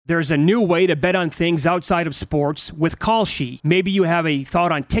There's a new way to bet on things outside of sports with Kalshi. Maybe you have a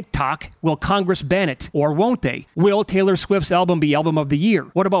thought on TikTok. Will Congress ban it? Or won't they? Will Taylor Swift's album be Album of the Year?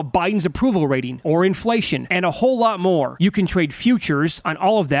 What about Biden's approval rating? Or inflation? And a whole lot more. You can trade futures on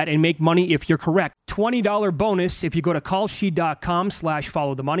all of that and make money if you're correct. $20 bonus if you go to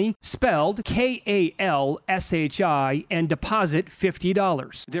kalshi.com/followthemoney, spelled KALSHI, and deposit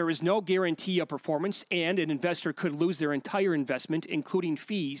 $50. There is no guarantee of performance, and an investor could lose their entire investment, including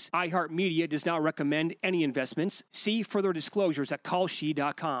fees. iHeartMedia does not recommend any investments. See further disclosures at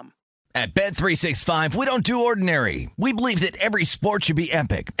kalshi.com. At Bet365, we don't do ordinary. We believe that every sport should be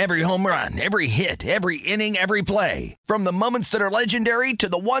epic. Every home run, every hit, every inning, every play. From the moments that are legendary to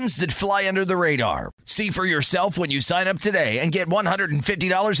the ones that fly under the radar. See for yourself when you sign up today and get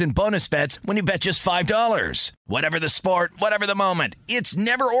 $150 in bonus bets when you bet just $5. Whatever the sport, whatever the moment, it's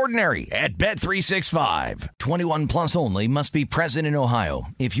never ordinary at Bet365. 21 plus only. Must be present in Ohio.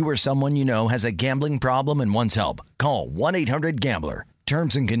 If you or someone you know has a gambling problem and wants help, call 1-800-GAMBLER.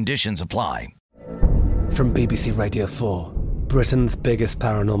 Terms and conditions apply. From BBC Radio 4, Britain's biggest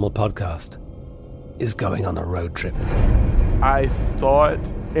paranormal podcast is going on a road trip. I thought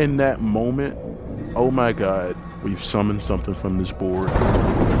in that moment, oh my God, we've summoned something from this board.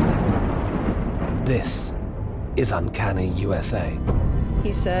 This is Uncanny USA.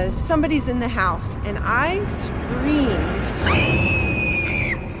 He says, somebody's in the house, and I screamed.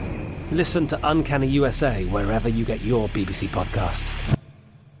 Listen to Uncanny USA wherever you get your BBC podcasts,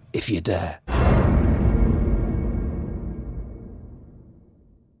 if you dare.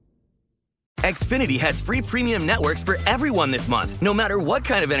 Xfinity has free premium networks for everyone this month, no matter what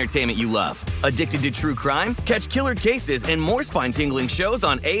kind of entertainment you love. Addicted to true crime? Catch killer cases and more spine-tingling shows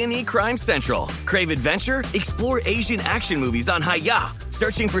on A&E Crime Central. Crave adventure? Explore Asian action movies on Hi-YAH.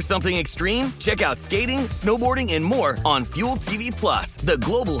 Searching for something extreme? Check out skating, snowboarding, and more on Fuel TV Plus, the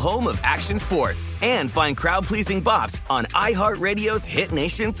global home of action sports. And find crowd-pleasing bops on iHeartRadio's Hit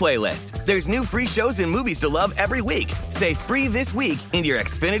Nation playlist. There's new free shows and movies to love every week. Say free this week in your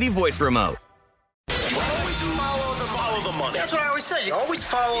Xfinity voice remote. Follow the money. That's what I always say. You always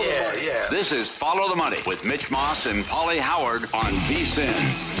follow the money. Yeah. This is Follow the Money with Mitch Moss and Paulie Howard on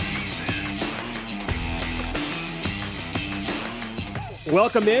VSiN.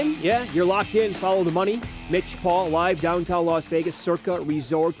 Welcome in. Yeah, you're locked in. Follow the money. Mitch, Paul, live downtown Las Vegas. Circa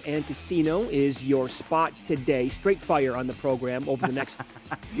Resort and Casino is your spot today. Straight fire on the program over the next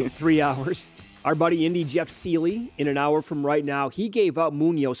 3 hours. Our buddy Indy Jeff Seeley, in an hour from right now, he gave out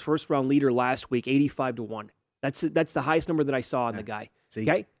Munoz first-round leader last week, 85-1. That's the highest number that I saw on the guy. See?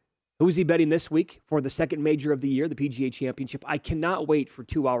 Okay? Who's he betting this week for the second major of the year, the PGA Championship? I cannot wait for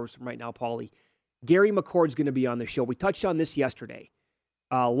 2 hours from right now, Paulie. Gary McCord's going to be on the show. We touched on this yesterday.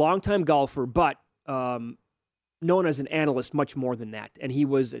 Longtime golfer, but known as an analyst much more than that. And he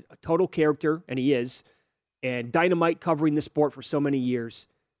was a total character, and he is, and dynamite covering the sport for so many years.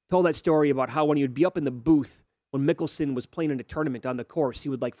 Told that story about how when he would be up in the booth when Mickelson was playing in a tournament on the course, he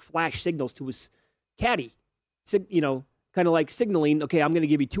would like flash signals to his caddy, kind of like signaling, okay, I'm going to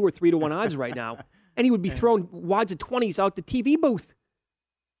give you 2 or 3 to 1 odds right now. And he would be throwing wads of 20s out the TV booth.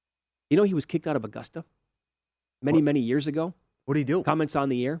 You know, he was kicked out of Augusta many years ago. What do you do? Comments on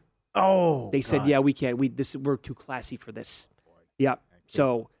the air. Oh, they said, yeah, we can't. We're too classy for this. Yeah.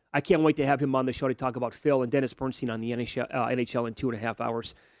 So I can't wait to have him on the show to talk about Phil and Dennis Bernstein on the NHL in 2.5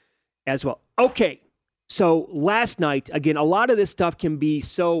 hours as well. Okay. So last night, again, a lot of this stuff can be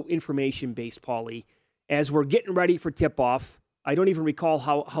so information-based, Paulie. As we're getting ready for tip-off, I don't even recall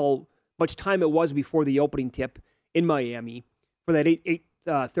how much time it was before the opening tip in Miami for that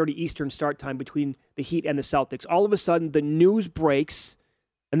 8:30 Eastern start time between the Heat and the Celtics. All of a sudden, the news breaks.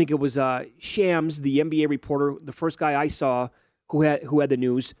 I think it was Shams, the NBA reporter, the first guy I saw who had the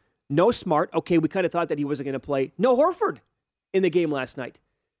news. No Smart. Okay, we kind of thought that he wasn't going to play. No Horford in the game last night.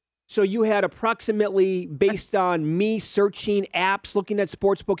 So you had approximately, based on me searching apps, looking at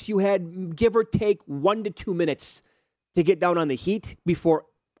sports books, you had give or take 1 to 2 minutes to get down on the Heat before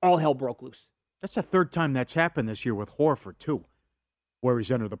all hell broke loose. That's the third time that's happened this year with Horford, too, where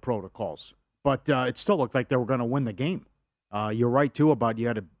he's under the protocols. But it still looked like they were going to win the game. You're right, too, about you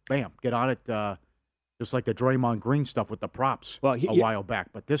had to, get on it, just like the Draymond Green stuff with the props a while back.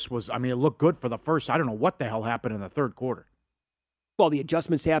 But this was, it looked good for the first. I don't know what the hell happened in the third quarter. Well, the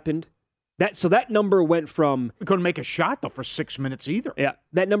adjustments happened. That number went from... We couldn't make a shot, though, for 6 minutes either. Yeah,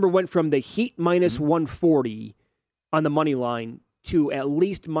 that number went from the Heat minus 140 on the money line to at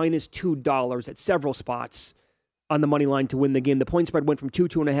least minus $2 at several spots on the money line to win the game. The point spread went from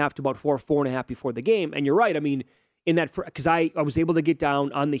 2.5 to about 4.5 before the game. And you're right. In that, because I was able to get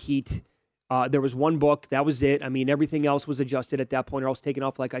down on the Heat There was one book. That was it. I mean, everything else was adjusted at that point or else taken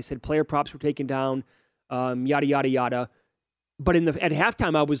off. Like I said, player props were taken down, yada, yada, yada. But at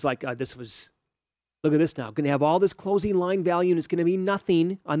halftime, I was like, look at this now. Going to have all this closing line value, and it's going to be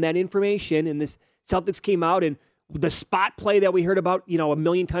nothing on that information. And this Celtics came out, and the spot play that we heard about, a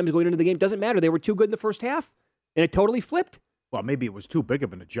million times going into the game, doesn't matter. They were too good in the first half, and it totally flipped. Well, maybe it was too big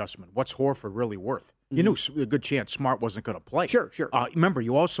of an adjustment. What's Horford really worth? Mm-hmm. You knew a good chance Smart wasn't going to play. Sure. Remember,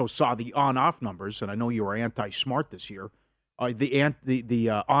 you also saw the on-off numbers, and I know you were anti-Smart this year.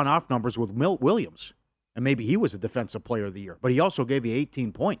 The on-off numbers with Milt Williams, and maybe he was a defensive player of the year, but he also gave you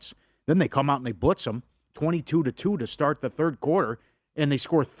 18 points. Then they come out and they blitz him 22-2 to start the third quarter, and they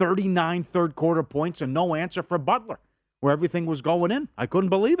score 39 third-quarter points and no answer for Butler, where everything was going in. I couldn't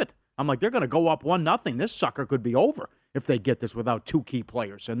believe it. I'm like, they're going to go up 1-0. This sucker could be over if they get this without two key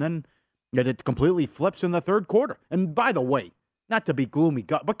players. And then it completely flips in the third quarter. And by the way, not to be gloomy,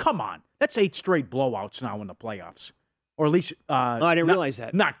 but come on. That's 8 straight blowouts now in the playoffs. Or at least I didn't realize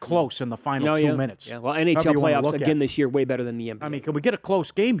that. Not close in the final 2 minutes. Yeah, well, NHL playoffs, again, this year, way better than the NBA. I mean, can we get a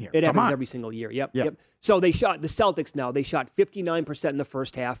close game here? It happens every single year. Yep. So the Celtics now, they shot 59% in the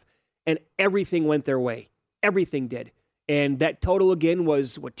first half, and everything went their way. Everything did. And that total, again,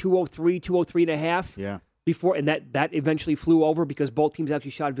 was, 203 and a half? Yeah. Before, and that eventually flew over because both teams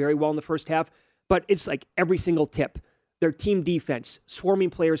actually shot very well in the first half. But it's like every single tip. Their team defense, swarming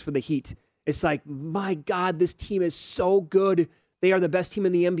players for the Heat. It's like, my God, this team is so good. They are the best team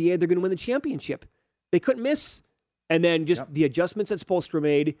in the NBA. They're going to win the championship. They couldn't miss. And then just the adjustments that Spoelstra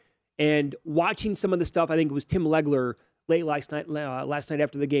made and watching some of the stuff, I think it was Tim Legler late last night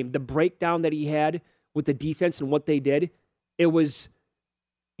after the game, the breakdown that he had with the defense and what they did, it was,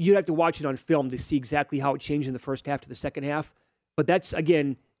 you'd have to watch it on film to see exactly how it changed in the first half to the second half. But that's,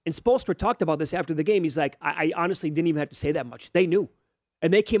 again, and Spoelstra talked about this after the game. He's like, I honestly didn't even have to say that much. They knew.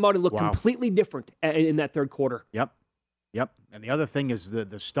 And they came out and looked completely different in that third quarter. Yep. And the other thing is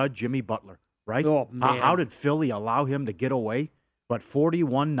the stud Jimmy Butler, right? Oh, man. How did Philly allow him to get away? But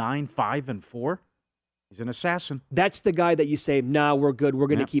 41, 9, 5, and 4? He's an assassin. That's the guy that you say, nah, we're good. We're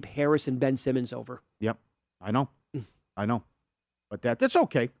going to keep Harris and Ben Simmons over. Yep. I know. But that's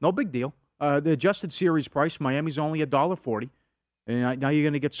okay. No big deal. The adjusted series price, Miami's only $1.40. And now you're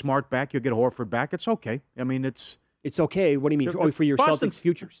going to get Smart back. You'll get Horford back. It's okay. I mean, It's okay. What do you mean? For your Celtics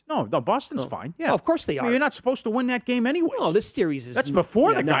futures? No, Boston's fine. Yeah, of course they are. I mean, you're not supposed to win that game anyways. No, this series is... That's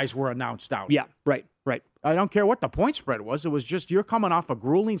before the guys were announced out. Yeah, right. I don't care what the point spread was. It was just you're coming off a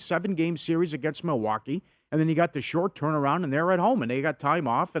grueling 7-game series against Milwaukee, and then you got the short turnaround, and they're at home, and they got time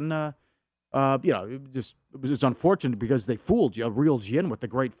off, and it was unfortunate because they fooled you, reeled you in with the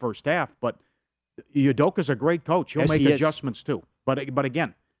great first half. But Udoka's a great coach. He'll make adjustments too. But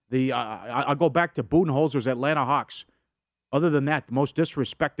again, I'll go back to Budenholzer's Atlanta Hawks. Other than that, the most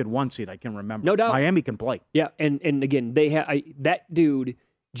disrespected 1 seed I can remember. No doubt. Miami can play. Yeah, and again, that dude,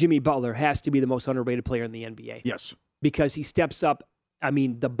 Jimmy Butler, has to be the most underrated player in the NBA. Yes. Because he steps up. I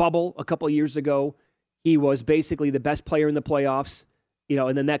mean, the bubble a couple of years ago, he was basically the best player in the playoffs,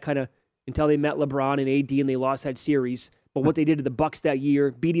 and then that kind of, until they met LeBron and AD and they lost that series. But what they did to the Bucks that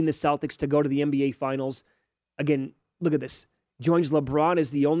year, beating the Celtics to go to the NBA Finals. Again, look at this. Joins LeBron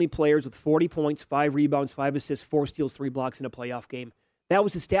as the only players with 40 points, 5 rebounds, 5 assists, 4 steals, 3 blocks in a playoff game. That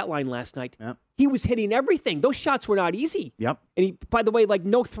was his stat line last night. Yep. He was hitting everything. Those shots were not easy. Yep. And he, by the way,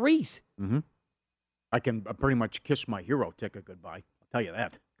 no threes. Mm-hmm. I can pretty much kiss my hero ticket goodbye. I'll tell you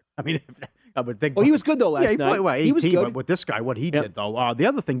that. I mean, I would think. Well, he was good, though, last night. Played, 18, he was good. With this guy, what he did, though. The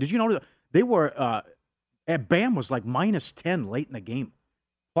other thing, did you know that they were, Bam was like -10 late in the game.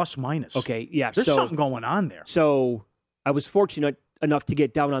 Plus, minus. Okay, yeah. There's something going on there. So I was fortunate enough to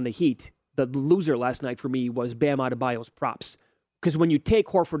get down on the Heat. The loser last night for me was Bam Adebayo's props. Because when you take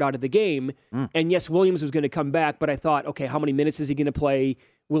Horford out of the game, and yes, Williams was going to come back, but I thought, okay, how many minutes is he going to play?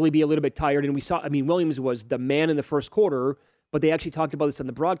 Will he be a little bit tired? And we saw, Williams was the man in the first quarter, but they actually talked about this on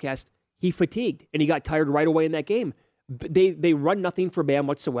the broadcast. He fatigued, and he got tired right away in that game. They run nothing for Bam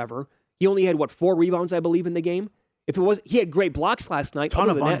whatsoever. He only had, 4 rebounds, I believe, in the game? He had great blocks last night. Ton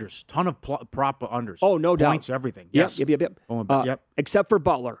of unders. Ton of prop unders. Oh, no doubt. Points, everything. Yes. Yep. Yep. Except for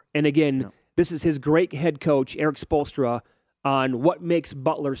Butler. And again, this is his great head coach, Eric Spoelstra, on what makes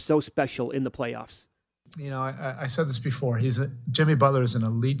Butler so special in the playoffs. I said this before. Jimmy Butler is an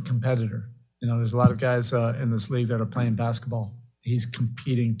elite competitor. There's a lot of guys in this league that are playing basketball. He's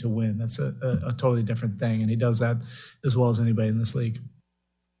competing to win. That's a totally different thing, and he does that as well as anybody in this league.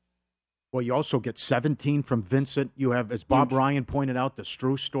 Well, you also get 17 from Vincent. You have, as Bob Ryan pointed out, the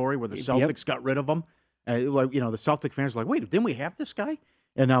Strus story where the Celtics got rid of him. The Celtic fans are like, wait, didn't we have this guy?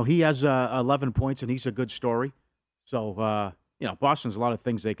 And now he has 11 points, and he's a good story. So, Boston's a lot of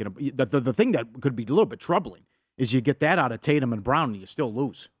things they can. The thing that could be a little bit troubling is you get that out of Tatum and Brown and you still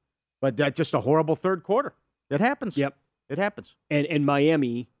lose. But that's just a horrible third quarter. It happens. Yep. It happens. And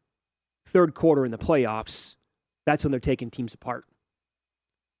Miami, third quarter in the playoffs, that's when they're taking teams apart.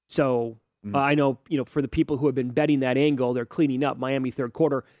 So I know, for the people who have been betting that angle, they're cleaning up Miami third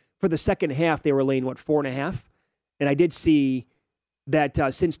quarter. For the second half, they were laying, 4.5? And I did see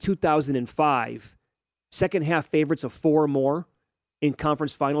that since 2005, second half favorites of 4 or more in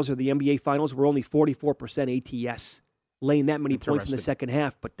conference finals or the NBA finals were only 44% ATS, laying that many points in the second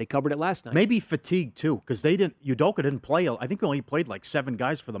half, but they covered it last night. Maybe fatigue, too, because Udoka didn't play. I think he only played like 7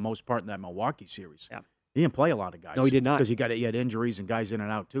 guys for the most part in that Milwaukee series. Yeah. He didn't play a lot of guys. No, he did not. Because he had injuries and guys in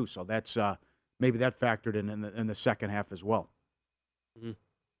and out, too. So that's maybe that factored in the second half as well.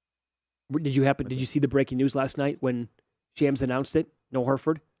 Mm-hmm. Did you see the breaking news last night when Shams announced it? No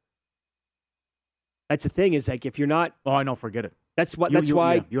Horford? That's the thing, is like if you're not. Oh, I know. Forget it. That's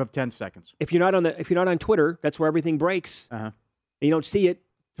why you have 10 seconds. If you're not on Twitter, that's where everything breaks. And you don't see it.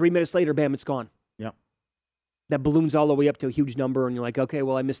 3 minutes later, bam, it's gone. Yep. That balloons all the way up to a huge number, and you're like, okay,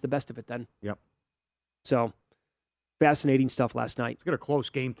 well, I missed the best of it then. Yep. So, fascinating stuff last night. Let's get a close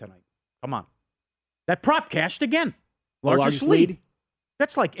game tonight. Come on. That prop cashed again. Largest lead.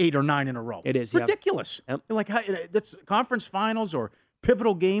 That's like 8 or 9 in a row. It is. Ridiculous. Yep. Like that's conference finals or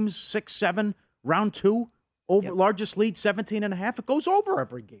pivotal games, 6-7, round 2. Largest lead, 17.5. It goes over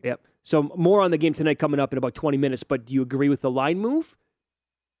every game. Yep. So more on the game tonight coming up in about 20 minutes, but do you agree with the line move?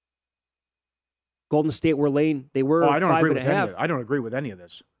 Golden State were laying. They were 5.5. I don't agree with any of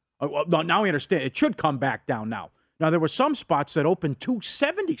this. Now I understand. It should come back down now. Now, there were some spots that opened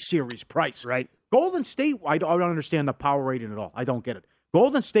 270 series price. Right. Golden State, I don't understand the power rating at all. I don't get it.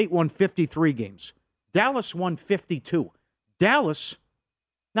 Golden State won 53 games. Dallas won 52. Dallas,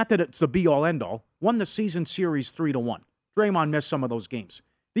 not that it's the be-all, end-all, won the season series 3-1. Draymond missed some of those games.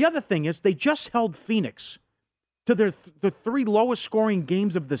 The other thing is they just held Phoenix to the 3 lowest scoring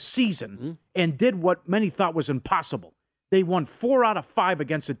games of the season and did what many thought was impossible. They won 4 out of 5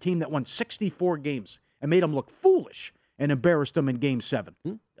 against a team that won 64 games and made them look foolish and embarrassed them in Game 7.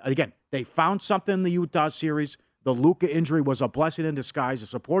 Again, they found something in the Utah series. The Luka injury was a blessing in disguise. The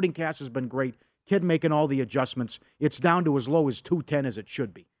supporting cast has been great. Kid making all the adjustments. It's down to as low as 210 as it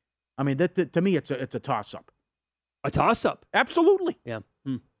should be. I mean, to me, it's a toss-up. A toss-up? Absolutely. Yeah.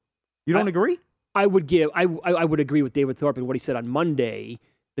 You don't agree? I would agree with David Thorpe and what he said on Monday.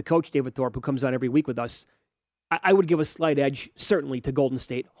 The coach, David Thorpe, who comes on every week with us, I would give a slight edge, certainly, to Golden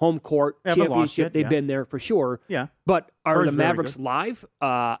State. Home court, championship, they've been there for sure. Yeah. But are the Mavericks live?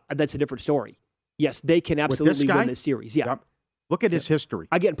 That's a different story. Yes, they can absolutely win this series. Yeah. Yep. Look at his history.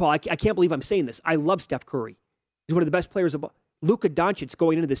 Again, Paul, I can't believe I'm saying this. I love Steph Curry. He's one of the best players of Luka Doncic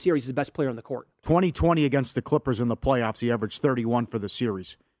going into the series is the best player on the court. 2020 against the Clippers in the playoffs, he averaged 31 for the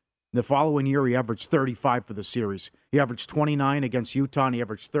series. The following year, he averaged 35 for the series. He averaged 29 against Utah, and he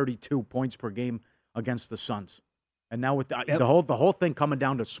averaged 32 points per game against the Suns. And now with the whole thing coming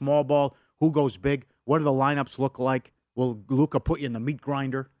down to small ball, who goes big, what do the lineups look like? Will Luka put you in the meat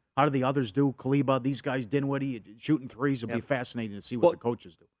grinder? How do the others do? Kaliba, these guys, Dinwiddie, shooting threes. It'll be fascinating to see what the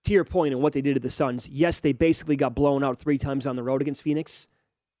coaches do. To your point and what they did to the Suns, yes, they basically got blown out 3 times on the road against Phoenix,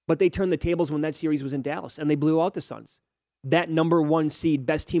 but they turned the tables when that series was in Dallas, and they blew out the Suns. That number 1 seed,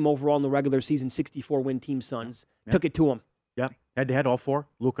 best team overall in the regular season, 64-win team Suns, took it to them. Yeah, head-to-head, all 4.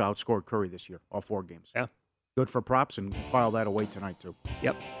 Luka outscored Curry this year, all 4 games. Yeah. Good for props, and file that away tonight, too.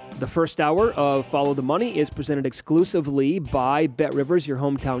 Yep. The first hour of Follow the Money is presented exclusively by BetRivers, your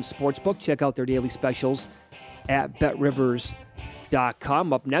hometown sportsbook. Check out their daily specials at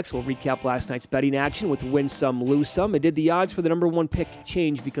BetRivers.com. Up next, we'll recap last night's betting action with Win Some, Lose Some. And did the odds for the number 1 pick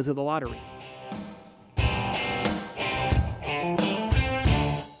change because of the lottery?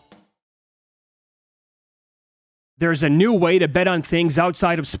 There's a new way to bet on things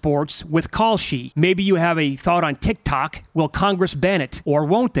outside of sports with Kalshi. Maybe you have a thought on TikTok. Will Congress ban it? Or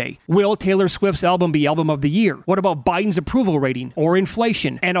won't they? Will Taylor Swift's album be Album of the Year? What about Biden's approval rating or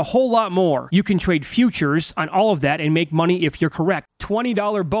inflation? And a whole lot more. You can trade futures on all of that and make money if you're correct.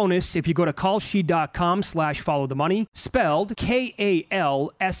 $20 bonus if you go to kalshi.com/followthemoney, spelled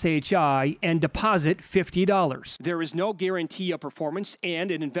KALSHI, and deposit $50. There is no guarantee of performance, and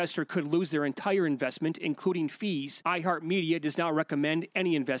an investor could lose their entire investment, including fees. iHeartMedia does not recommend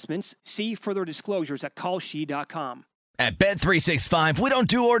any investments. See further disclosures at kalshi.com. At Bet365, we don't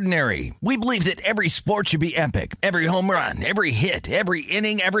do ordinary. We believe that every sport should be epic. Every home run, every hit, every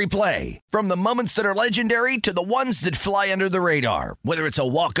inning, every play. From the moments that are legendary to the ones that fly under the radar. Whether it's a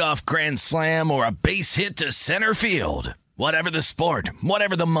walk-off grand slam or a base hit to center field. Whatever the sport,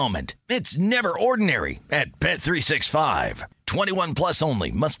 whatever the moment, it's never ordinary at Bet365. 21 plus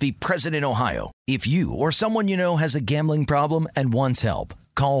only. Must be present in Ohio. If you or someone you know has a gambling problem and wants help,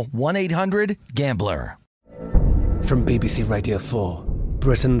 call 1-800-GAMBLER. From BBC Radio 4,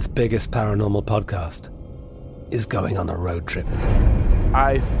 Britain's biggest paranormal podcast is going on a road trip.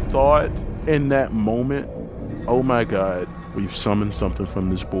 I thought in that moment, oh my God, we've summoned something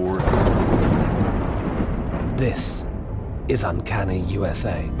from this board. This is Uncanny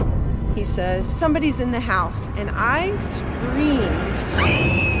USA. He says, somebody's in the house, and I screamed.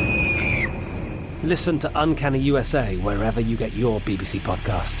 Listen to Uncanny USA wherever you get your BBC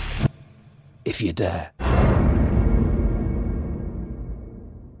podcasts, if you dare.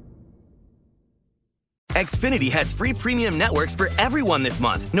 Xfinity has free premium networks for everyone this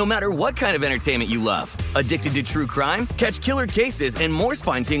month, no matter what kind of entertainment you love. Addicted to true crime? Catch killer cases and more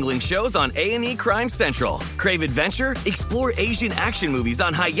spine-tingling shows on A&E Crime Central. Crave adventure? Explore Asian action movies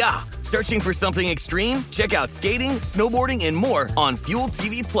on Hi-YAH. Searching for something extreme? Check out skating, snowboarding, and more on Fuel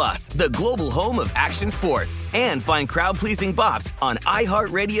TV Plus, the global home of action sports. And find crowd-pleasing bops on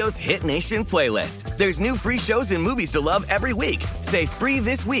iHeartRadio's Hit Nation playlist. There's new free shows and movies to love every week. Say free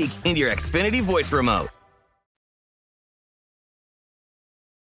this week in your Xfinity voice remote.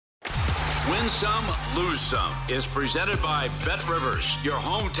 Win Some, Lose Some is presented by BetRivers, your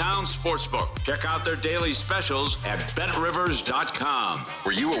hometown sportsbook. Check out their daily specials at BetRivers.com.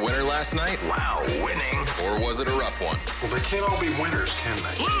 Were you a winner last night? Wow, winning. Or was it a rough one? Well, they can't all be winners, can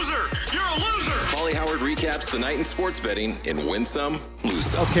they? Loser! You're a loser! Paulie Howard recaps the night in sports betting in Win Some, Lose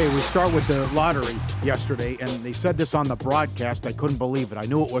Some. Okay, we start with the lottery yesterday, and they said this on the broadcast. I couldn't believe it. I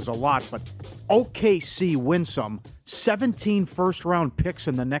knew it was a lot, but OKC win some. 17 first-round picks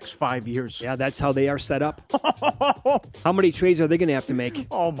in the next 5 years. Yeah, that's how they are set up. How many trades are they going to have to make?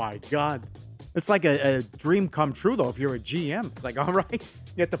 Oh, my God. It's like a dream come true, though, if you're a GM. It's like, all right,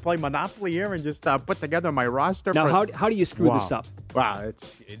 you have to play Monopoly here and just put together my roster. Now, how do you screw this up? Wow,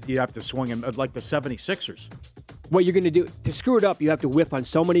 you have to swing in like the 76ers. What you're going to do, to screw it up, you have to whiff on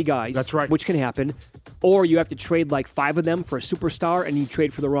so many guys. That's right. Which can happen. Or you have to trade like 5 of them for a superstar, and you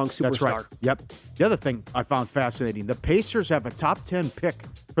trade for the wrong superstar. That's right. Yep. The other thing I found fascinating, the Pacers have a top 10 pick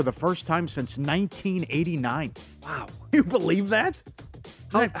for the first time since 1989. Wow. You believe that?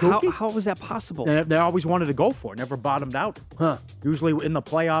 How was that possible? They always wanted to go for it, never bottomed out. Huh. Usually in the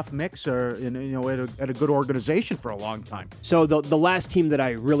playoff mix or at a good organization for a long time. So the last team that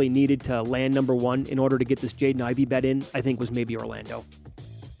I really needed to land number one in order to get this Jaden Ivey bet in, I think, was maybe Orlando.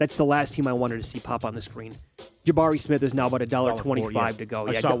 That's the last team I wanted to see pop on the screen. Jabari Smith is now about $1.25 to go.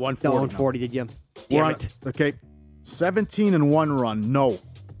 I saw $1.40. Did you? Damn it. Okay, 17-1 run. No.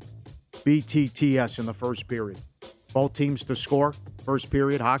 BTTS in the first period. Both teams to score. First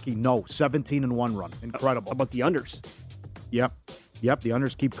period hockey, no. 17-1 run. Incredible. How about the unders? Yep. The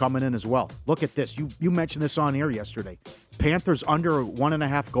unders keep coming in as well. Look at this. You mentioned this on air yesterday. Panthers under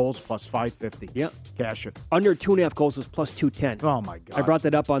 1.5 goals plus 550. Yep. Cash it. Under 2.5 goals was plus 210. Oh, my God. I brought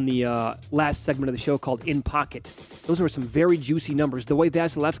that up on the last segment of the show called In Pocket. Those were some very juicy numbers. The way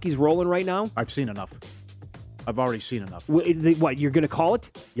Vasilevsky's rolling right now. I've seen enough. I've already seen enough. What, you're going to call it?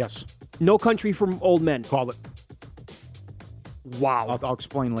 Yes. No Country for Old Men. Call it. Wow. I'll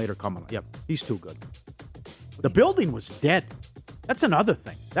explain later coming up. Yep, he's too good. The building was dead. That's another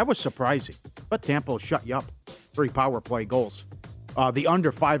thing. That was surprising. But Tampa will shut you up. 3 power play goals. The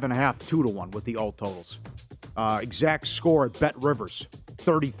under 5.5, 2-1 with the all totals. Exact score at Bet Rivers,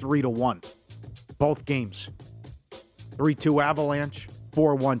 33-1. Both games. 3-2 Avalanche,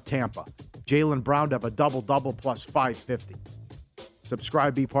 4-1 Tampa. Jaylen Brown to have a double-double plus 550.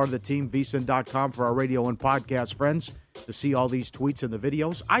 Subscribe, be part of the team, vsin.com for our radio and podcast friends to see all these tweets and the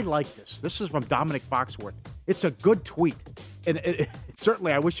videos. I like this. This is from Dominic Foxworth. It's a good tweet. And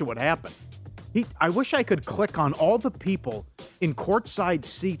certainly I wish it would happen. I wish I could click on all the people in courtside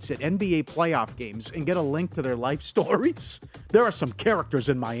seats at NBA playoff games and get a link to their life stories. There are some characters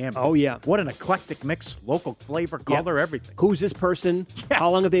in Miami. Oh, yeah. What an eclectic mix. Local flavor, color, everything. Who's this person? Yes. How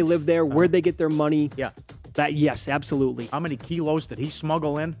long have they lived there? Where'd they get their money? Yeah. Yes, absolutely. How many kilos did he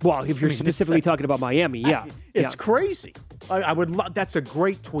smuggle in? Well, if you're specifically talking about Miami, yeah. It's crazy. I would love. That's a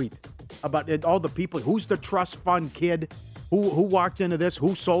great tweet about all the people. Who's the trust fund kid? Who walked into this?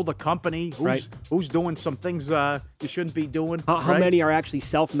 Who sold a company? Who's doing some things you shouldn't be doing? How many are actually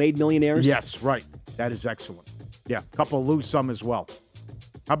self-made millionaires? Yes, right. That is excellent. Yeah, a couple lose some as well.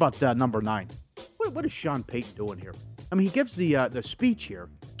 How about number 9? What is Sean Payton doing here? I mean, he gives the speech here.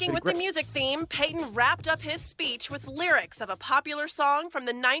 With the music theme, Payton wrapped up his speech with lyrics of a popular song from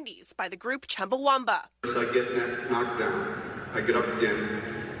the 90s by the group Chumbawamba. I get knocked down. I get up again.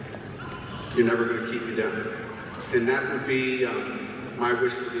 You're never going to keep me down. And that would be my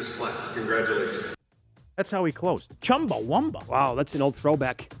wish for this class. Congratulations. That's how he closed. Chumbawamba. Wow, that's an old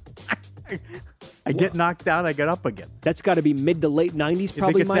throwback. I get knocked down, I get up again. That's got to be mid to late 90s, probably, you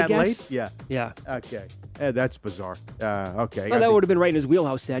think it's my that guess. late? Yeah. Yeah. Okay. That's bizarre. Okay. Well, that would have been right in his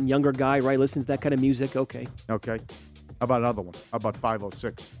wheelhouse then. Younger guy, right? Listens to that kind of music. Okay. Okay. How about another one? How about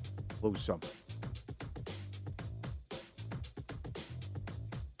 506? Lose some.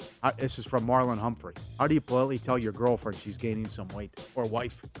 This is from Marlon Humphrey. How do you politely tell your girlfriend she's gaining some weight? Or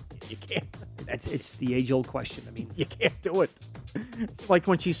wife? You can't. It's the age-old question. I mean, you can't do it. It's like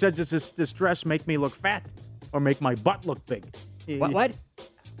when she says, does this dress make me look fat or make my butt look big? What?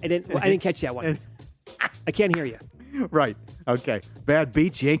 I didn't catch that one. I can't hear you. Right. Okay. Bad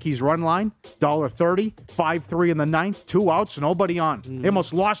beats. Yankees run line. $1.30. 5-3 in the ninth. 2 outs. Nobody on. They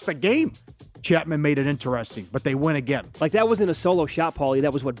almost lost the game. Chapman made it interesting, but they win again. Like that wasn't a solo shot, Paulie.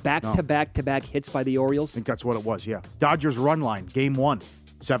 That was what back-to-back hits by the Orioles. I think that's what it was. Yeah. Dodgers run line. Game 1.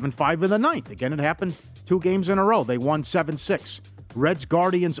 7-5 in the ninth. Again, it happened 2 games in a row. They won 7-6. Reds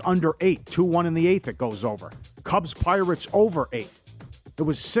Guardians under 8. 2-1 in the eighth. It goes over. Cubs Pirates over 8. It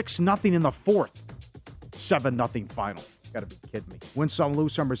was 6-0 in the fourth. 7-0 final. Got to be kidding me. Win some,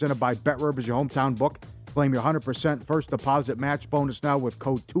 lose some. Presented by BetRivers, your hometown book. Claim your 100% first deposit match bonus now with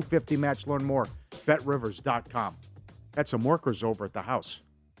code 250match. Learn more. BetRivers.com. Had some workers over at the house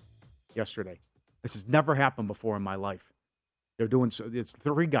yesterday. This has never happened before in my life. They're doing it's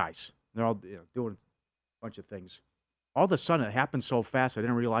 3 guys. They're all doing a bunch of things. All of a sudden, it happened so fast, I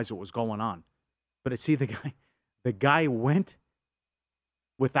didn't realize what was going on. But the guy went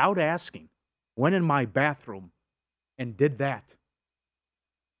without asking, went in my bathroom and did that,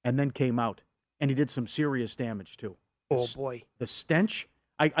 and then came out. And he did some serious damage, too. Oh, boy. The stench.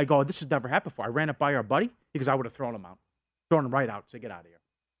 I go, this has never happened before. I ran it by our buddy because I would have thrown him out. Thrown him right out. Say, get out of here.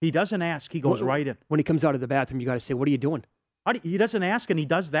 He doesn't ask. He goes right in. When he comes out of the bathroom, you got to say, what are you doing? He doesn't ask, and he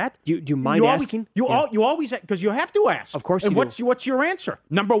does that? Do you mind asking? You always, because you have to ask. Of course you do. And what's your answer?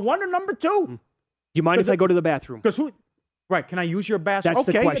 Number 1 or number 2? Do you mind if I go to the bathroom? Right, can I use your bathroom? That's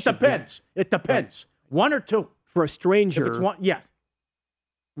the question. It depends. Yeah. It depends. Right. 1 or 2? For a stranger. If it's 1, yes.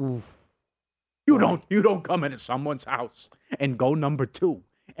 Oof. You don't come into someone's house and go number 2,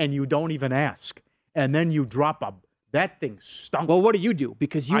 and you don't even ask, and then you drop that thing stunk. Well, what do you do?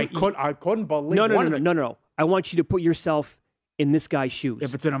 Because I couldn't believe. No. I want you to put yourself in this guy's shoes.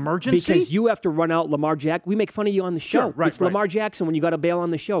 If it's an emergency, because you have to run out Lamar Jackson. We make fun of you on the show. Sure, right, it's Lamar Jackson when you got to bail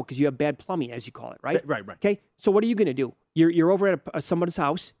on the show because you have bad plumbing, as you call it, right? Right. Okay. So what are you going to do? You're over at somebody's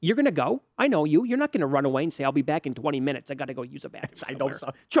house. You're going to go. I know you. You're not going to run away and say, "I'll be back in 20 minutes. I got to go use a bathroom." I know.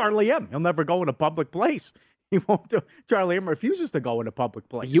 Charlie M. He'll never go in a public place. He won't do. Charlie M. refuses to go in a public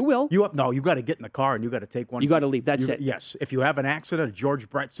place. You will. You got to get in the car and you got to take one. You got to leave. That's it. Yes. If you have an accident, a George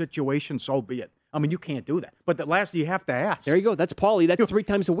Brett situation, so be it. I mean, you can't do that. But you have to ask. There you go. That's Paulie. That's 3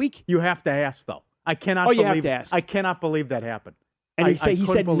 times a week. You have to ask, though. I cannot. You have to ask. I cannot believe that happened. And he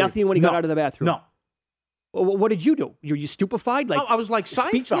said nothing when he got out of the bathroom. No. Well, what did you do? Were you stupefied? I was like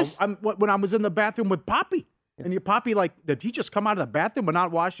speechless? Seinfeld when I was in the bathroom with Poppy. And your Poppy, did he just come out of the bathroom and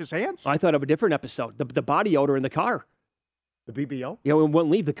not wash his hands? I thought of a different episode. The body odor in the car. The BBO? Yeah, we wouldn't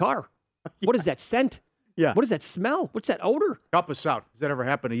leave the car. Yeah. What is that scent? Yeah. What does that smell? What's that odor? Help us out. Has that ever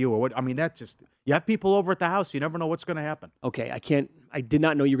happened to you? Or what? I mean, that's just, you have people over at the house. You never know what's going to happen. Okay, I did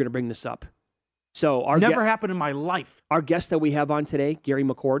not know you were going to bring this up. So never happened in my life. Our guest that we have on today, Gary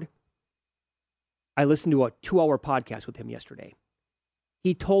McCord, I listened to a 2-hour podcast with him yesterday.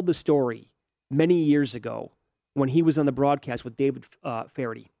 He told the story many years ago when he was on the broadcast with David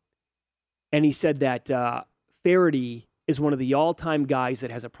Faraday. And he said that Faraday is one of the all-time guys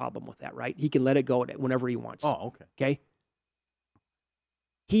that has a problem with that, right? He can let it go whenever he wants. Oh, okay. Okay?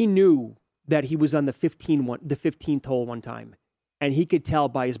 He knew that he was on the 15th hole one time, and he could tell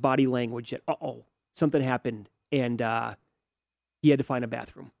by his body language that, something happened, and he had to find a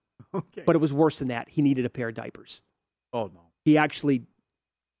bathroom. Okay. But it was worse than that. He needed a pair of diapers. Oh, no. He actually,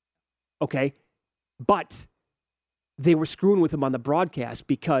 okay. But they were screwing with him on the broadcast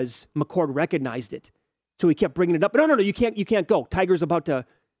because McCord recognized it. So he kept bringing it up. No, you can't go. Tiger's about to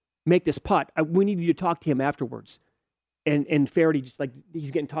make this putt. We need you to talk to him afterwards. And Faraday just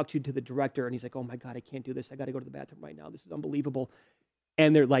he's getting talked to the director, and he's like, oh my God, I can't do this. I got to go to the bathroom right now. This is unbelievable.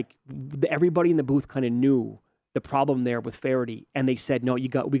 And they're like, everybody in the booth kind of knew the problem there with Faraday, and they said, no, we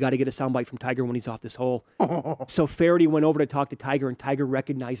got to get a soundbite from Tiger when he's off this hole. So Faraday went over to talk to Tiger, and Tiger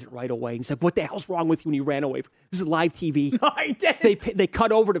recognized it right away. And he's like, what the hell's wrong with you? And he ran away. This is live TV. No, I didn't. They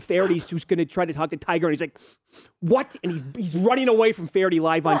cut over to Faraday, who's going to try to talk to Tiger, and he's like, what? And he's running away from Faraday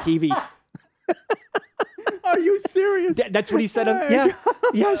live on TV. Are you serious? That's what he said. Yeah.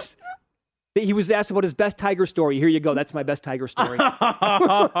 Yes. He was asked about his best Tiger story. Here you go. That's my best Tiger story.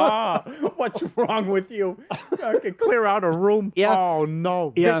 What's wrong with you? I can clear out a room. Yeah. Oh,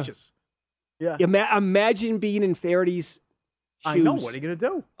 no. Yeah. Vicious. Yeah. Imagine being in Farady's shoes. I know. What are you going to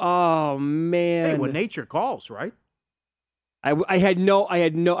do? Oh, man. Hey, when nature calls, right? I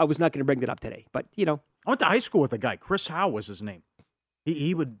was not going to bring that up today, but, I went to high school with a guy. Chris Howe was his name.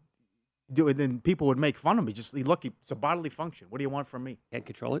 He would do it, and people would make fun of me. Look, it's a bodily function. What do you want from me? Can't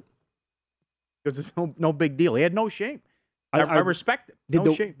control it. Because it's no big deal. He had no shame. I respect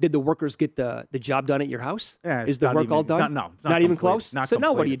it. Shame. Did the workers get the job done at your house? Yeah, is the work all done? No, it's not even close. Not so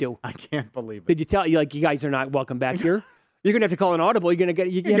completed. now what do you do? I can't believe it. Did you tell you guys are not welcome back here? You're gonna have to call an audible. You have to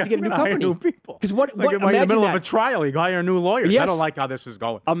get a new company. New people. Because what? In the middle of a trial, you hire new lawyers. Yes. I don't like how this is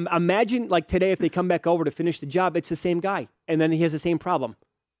going. Imagine today if they come back over to finish the job, it's the same guy, and then he has the same problem.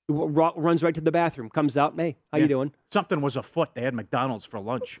 Runs right to the bathroom, comes out. Hey, how you doing? Something was afoot. They had McDonald's for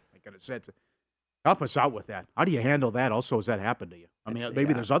lunch. I could have said. Help us out with that. How do you handle that? Also, has that happened to you? I mean,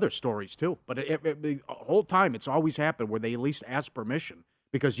 maybe there's other stories too, but the whole time it's always happened where they at least ask permission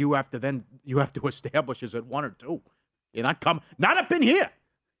because you have to establish is it one or two. You're not up in here,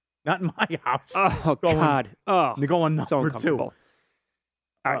 not in my house. Oh God! Oh, they're going number two. All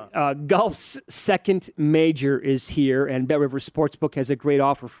right, golf's second major is here, and BetRivers Sportsbook has a great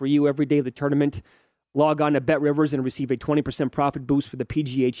offer for you every day of the tournament. Log on to BetRivers and receive a 20% profit boost for the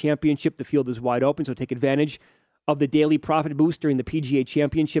PGA Championship. The field is wide open, so take advantage of the daily profit boost during the PGA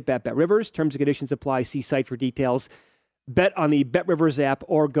Championship at BetRivers. Terms and conditions apply. See site for details. Bet on the BetRivers app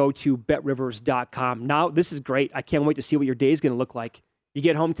or go to BetRivers.com. Now, this is great. I can't wait to see what your day is going to look like. You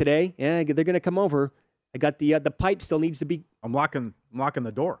get home today, they're going to come over. I got the pipe still needs to be... I'm locking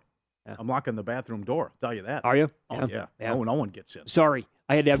the door. Yeah. I'm locking the bathroom door. I'll tell you that. Are you? Oh, yeah. No one gets in. Sorry.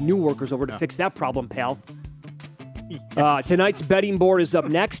 I had to have new workers over to fix that problem, pal. Yes. Tonight's betting board is up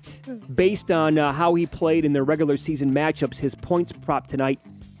next. Based on how he played in their regular season matchups, his points prop tonight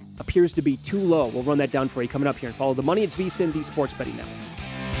appears to be too low. We'll run that down for you coming up here and follow the money. It's VSiN, the Sports Betting Network.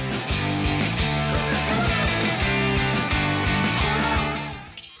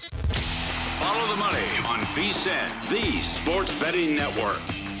 Follow the money on VSiN, the Sports Betting Network.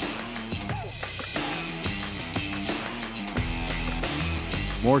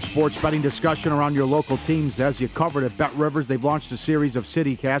 More sports betting discussion around your local teams as you covered at BetRivers. They've launched a series of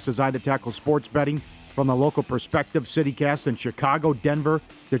CityCasts designed to tackle sports betting from the local perspective. CityCasts in Chicago, Denver,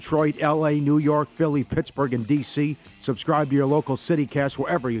 Detroit, L.A., New York, Philly, Pittsburgh, and D.C. Subscribe to your local CityCast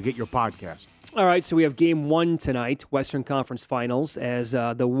wherever you get your podcast. All right, so we have Game 1 tonight, Western Conference Finals, as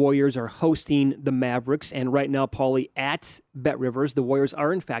the Warriors are hosting the Mavericks. And right now, Paulie, at BetRivers, the Warriors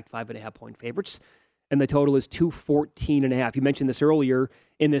are, in fact, 5.5-point favorites. And the total is 214.5. You mentioned this earlier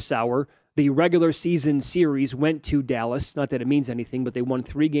in this hour. The regular season series went to Dallas. Not that it means anything, but they won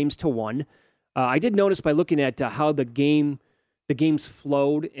 3-1. I did notice by looking at how the games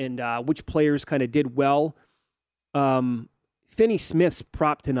flowed and which players kind of did well. Finney Smith's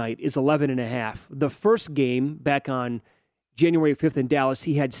prop tonight is 11.5. The first game back on January 5th in Dallas,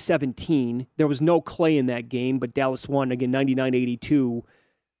 he had 17. There was no Clay in that game, but Dallas won again 99-82.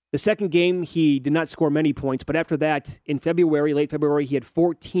 The second game, he did not score many points, but after that, in late February, he had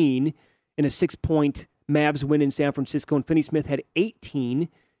 14 in a 6-point Mavs win in San Francisco, and Finney Smith had 18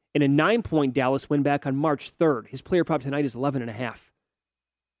 in a 9-point Dallas win back on March 3rd. His player prop tonight is 11.5.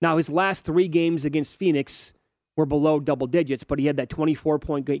 Now, his last 3 games against Phoenix were below double digits, but he had that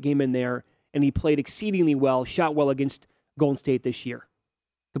 24-point game in there, and he played exceedingly well, shot well against Golden State this year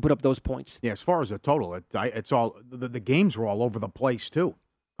to put up those points. Yeah, as far as the total, it's all the games were all over the place, too.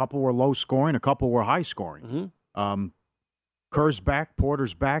 A couple were low scoring, a couple were high scoring. Mm-hmm. Kerr's back,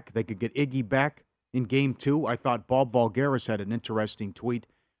 Porter's back. They could get Iggy back in Game 2. I thought Bob Voulgaris had an interesting tweet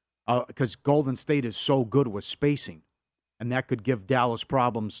because Golden State is so good with spacing, and that could give Dallas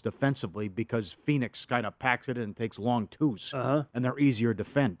problems defensively because Phoenix kind of packs it in and takes long twos, and they're easier to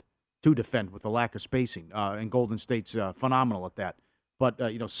defend with the lack of spacing. And Golden State's phenomenal at that. But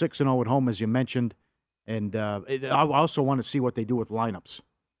 6-0 at home, as you mentioned, and I also want to see what they do with lineups.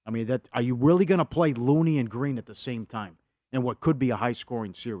 I mean, are you really going to play Looney and Green at the same time in what could be a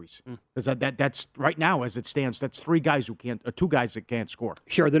high-scoring series? Because that's right now, as it stands, that's 2 guys that can't score.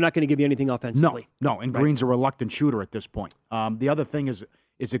 Sure, they're not going to give you anything offensively. No, and Green's a reluctant shooter at this point. The other thing is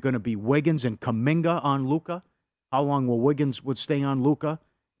it going to be Wiggins and Kuminga on Luka? How long will Wiggins stay on Luka?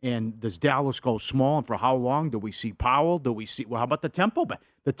 And does Dallas go small, and for how long? Do we see Powell? How about the tempo?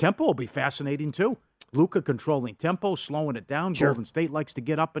 The tempo will be fascinating, too. Luka controlling tempo, slowing it down. Sure. Golden State likes to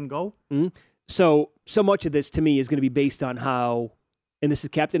get up and go. Mm-hmm. So much of this, to me, is going to be based on how, and this is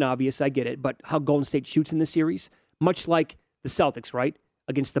Captain Obvious, I get it, but how Golden State shoots in this series, much like the Celtics, right?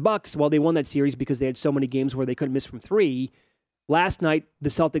 against the Bucks. Well, they won that series because they had so many games where they couldn't miss from 3. Last night, the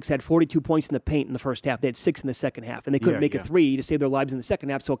Celtics had 42 points in the paint in the first half. They had 6 in the second half, and they couldn't make a 3 to save their lives in the second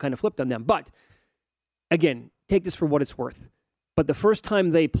half, so it kind of flipped on them. But, again, take this for what it's worth. But the first time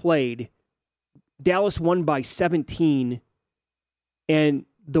they played, Dallas won by 17, and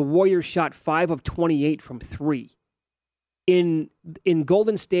the Warriors shot 5 of 28 from 3. In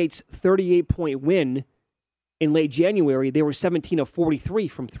Golden State's 38-point win in late January, they were 17 of 43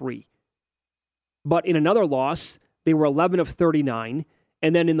 from 3. But in another loss, they were 11 of 39.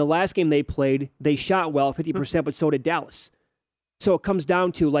 And then in the last game they played, they shot well, 50%, but so did Dallas. So it comes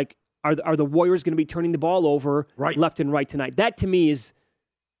down to, like, are the Warriors going to be turning the ball over left and right tonight? That, to me,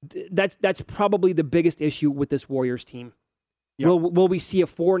 that's probably the biggest issue with this Warriors team. Yep. Will we see a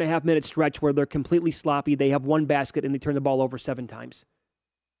 4.5-minute stretch where they're completely sloppy, they have one basket, and they turn the ball over 7 times?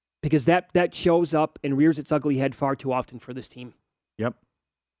 Because that shows up and rears its ugly head far too often for this team. Yep.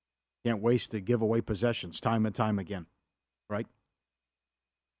 Can't waste to give away possessions time and time again, right?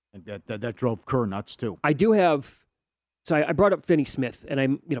 And that drove Kerr nuts too. I do have, so I brought up Finney Smith, and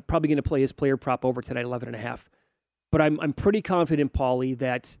I'm probably going to play his player prop over tonight, 11.5. But I'm pretty confident, Paulie,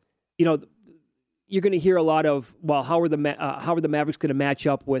 that you're going to hear a lot of, well, how are the Mavericks going to match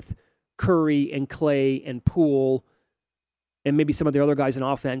up with Curry and Clay and Poole and maybe some of the other guys in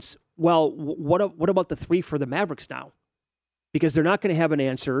offense? Well, what about the 3 for the Mavericks now? Because they're not going to have an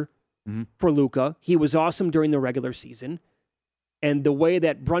answer for Luka. He was awesome during the regular season. And the way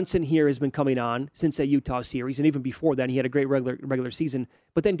that Brunson here has been coming on since that Utah series, and even before then, he had a great regular season.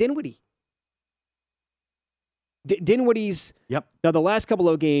 But then Dinwiddie. Dinwiddie's, now the last couple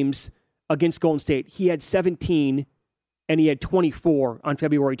of games against Golden State, he had 17 and he had 24 on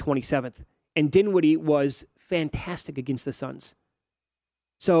February 27th. And Dinwiddie was fantastic against the Suns.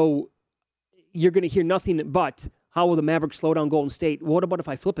 So you're going to hear nothing but, how will the Mavericks slow down Golden State? What about if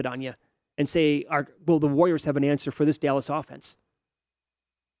I flip it on you and say, will the Warriors have an answer for this Dallas offense?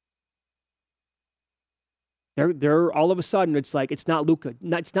 They're all of a sudden, it's like, it's not Luka.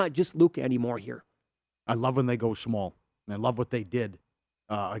 It's not just Luka anymore here. I love when they go small. And I love what they did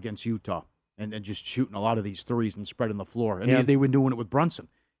against Utah and just shooting a lot of these threes and spreading the floor. And they were doing it with Brunson.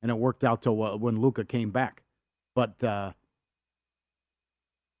 And it worked out till when Luka came back. But the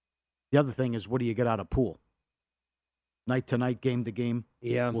other thing is, what do you get out of Poole? Night to night, game to game.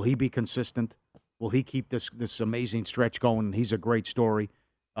 Yeah. Will he be consistent? Will he keep this amazing stretch going? He's a great story.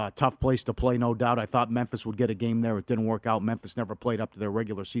 Tough place to play, no doubt. I thought Memphis would get a game there. It didn't work out. Memphis never played up to their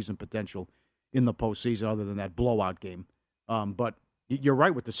regular season potential in the postseason other than that blowout game. But you're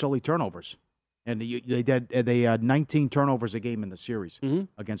right with the silly turnovers. And they had 19 turnovers a game in the series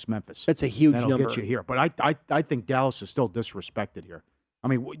against Memphis. That's a huge That'll number. Get you here. But I think Dallas is still disrespected here. I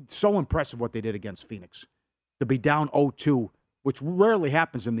mean, so impressive what they did against Phoenix. To be down 0-2, which rarely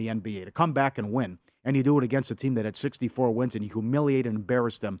happens in the NBA, to come back and win, and you do it against a team that had 64 wins, and you humiliate and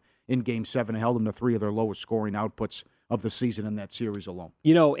embarrass them in Game 7 and held them to 3 of their lowest scoring outputs of the season in that series alone.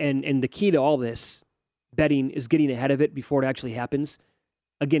 And the key to all this, betting, is getting ahead of it before it actually happens.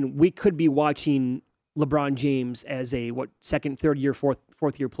 Again, we could be watching LeBron James as a, second, third year, fourth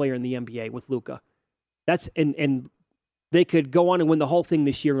year player in the NBA with Luka. And they could go on and win the whole thing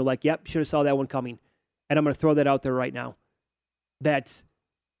this year, and we're like, yep, should have saw that one coming. And I'm going to throw that out there right now. That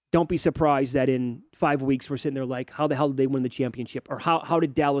don't be surprised that in 5 weeks we're sitting there like, how the hell did they win the championship? Or how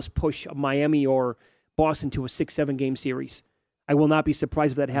did Dallas push Miami or Boston to a 6-7 game series? I will not be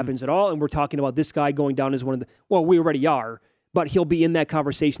surprised if that happens at all. And we're talking about this guy going down as one of the, well, we already are, but he'll be in that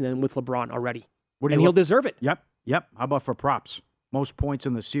conversation then with LeBron already. And he'll deserve it. Yep. How about for props? Most points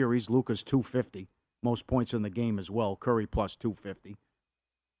in the series, Luka's 250. Most points in the game as well, Curry plus 250.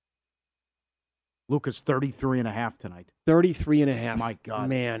 Luka's 33.5 tonight. 33.5. My God.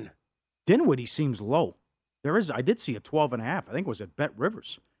 Man. Dinwiddie seems low. I did see a 12.5. I think it was at Bet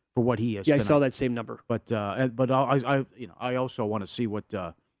Rivers for what he is tonight. I saw that same number. But I also want to see what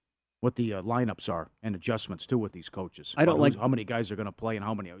the lineups are and adjustments too with these coaches. I don't like how many guys are going to play and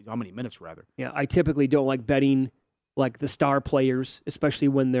how many minutes rather. Yeah, I typically don't like betting like the star players, especially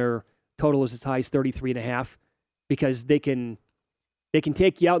when their total is as high as 33.5, because they can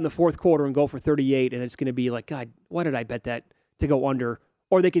take you out in the fourth quarter and go for 38, and it's going to be like, God, why did I bet that to go under?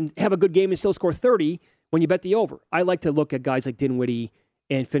 Or they can have a good game and still score 30 when you bet the over. I like to look at guys like Dinwiddie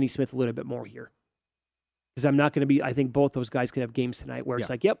and Finney Smith a little bit more here. Because I'm not going to be, I think both those guys could have games tonight where it's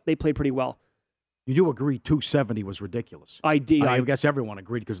like, yep, they played pretty well. You do agree 270 was ridiculous. I did. I guess everyone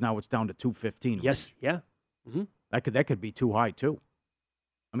agreed because now it's down to 215. Yes, yeah. Mm-hmm. That could be too high too.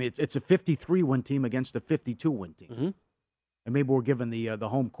 I mean, it's a 53-win team against a 52-win team. Mm-hmm. And maybe we're giving the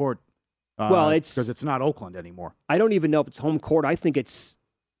home court Well, because it's not Oakland anymore. I don't even know if it's home court. I think it's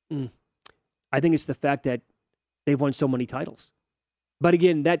the fact that they've won so many titles. But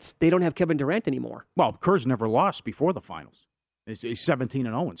again, they don't have Kevin Durant anymore. Well, Kerr's never lost before the finals. He's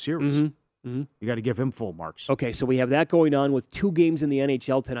 17-0 in series. You got to give him full marks. Okay, so we have that going on with 2 games in the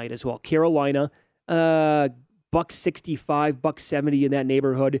NHL tonight as well. Carolina, $1.65, $1.70 in that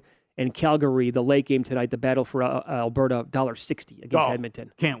neighborhood. And Calgary, the late game tonight, the battle for Alberta, $1.60 against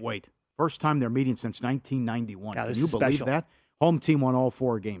Edmonton. Can't wait. First time they're meeting since 1991. Yeah, Can you believe that? Home team won all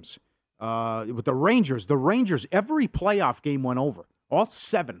 4 games. With the Rangers, every playoff game went over. All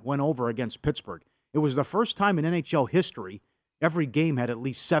 7 went over against Pittsburgh. It was the first time in NHL history every game had at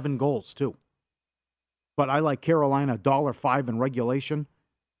least 7 goals, too. But I like Carolina, $1.05 in regulation.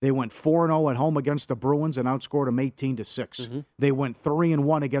 They went 4-0 at home against the Bruins and outscored them 18-6. They went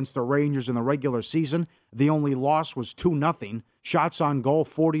 3-1 against the Rangers in the regular season. The only loss was 2-0. Shots on goal,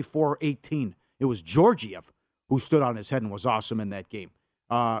 44-18. It was Georgiev who stood on his head and was awesome in that game.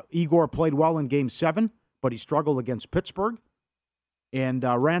 Igor played well in Game 7, but he struggled against Pittsburgh. And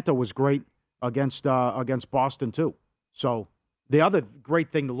Ranta was great against Boston, too. So the other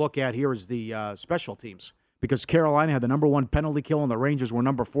great thing to look at here is the special teams, because Carolina had the number 1 penalty kill and the Rangers were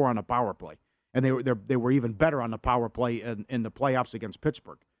number 4 on the power play. And they were even better on the power play in the playoffs against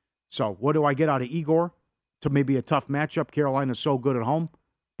Pittsburgh. So what do I get out of Igor? To maybe a tough matchup. Carolina's so good at home,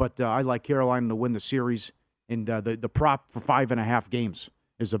 but I like Carolina to win the series. And the prop for 5.5 games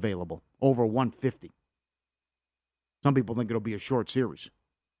is available, over 150. Some people think it'll be a short series.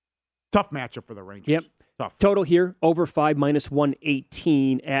 Tough matchup for the Rangers. Yep. Tough. Total here, over 5,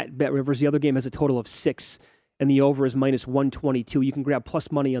 -118 at BetRivers. The other game has a total of 6, and the over is -122. You can grab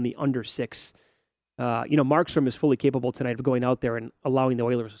plus money on the under 6. Markstrom is fully capable tonight of going out there and allowing the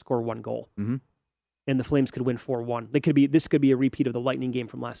Oilers to score 1 goal. And the Flames could win 4-1. This could be a repeat of the Lightning game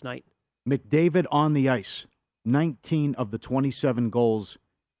from last night. McDavid on the ice, 19 of the 27 goals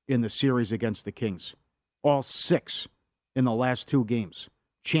in the series against the Kings. All 6 in the last 2 games.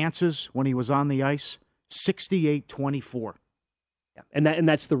 Chances when he was on the ice, 68-24. Yeah, and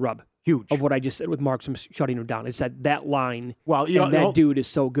that's the rub. Huge. Of what I just said with Markstrom shutting him down. It's that line, well, that dude is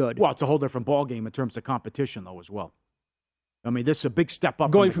so good. Well, it's a whole different ballgame in terms of competition, though, as well. I mean, this is a big step up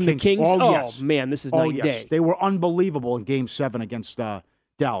going from the Kings. Yes. Man, this is night and day. They were unbelievable in Game 7 against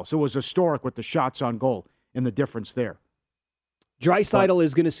Dallas. It was historic with the shots on goal and the difference there. Draisaitl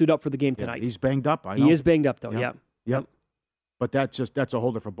is going to suit up for the game tonight. Yeah, he's banged up, I know. He is banged up, though, Yep. But that's a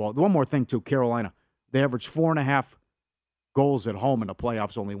whole different ball. One more thing, too, Carolina. They averaged 4.5 goals at home in the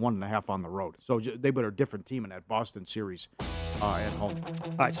playoffs, only 1.5 on the road. So they were a different team in that Boston series at home. All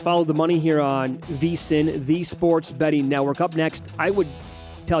right, so follow the money here on VSiN, the Sports Betting Network. Up next, I would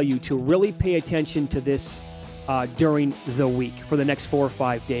tell you to really pay attention to this during the week for the next 4 or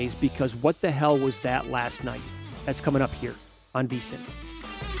 5 days, because what the hell was that last night? That's coming up here on VSiN.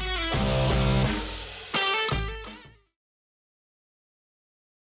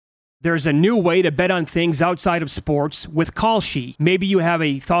 There's a new way to bet on things outside of sports with Kalshi. Maybe you have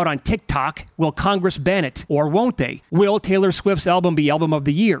a thought on TikTok. Will Congress ban it? Or won't they? Will Taylor Swift's album be Album of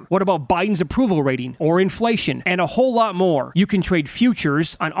the Year? What about Biden's approval rating or inflation? And a whole lot more. You can trade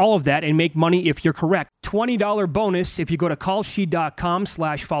futures on all of that and make money if you're correct. $20 bonus if you go to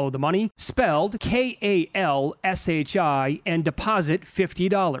kalshi.com/followthemoney, spelled KALSHI, and deposit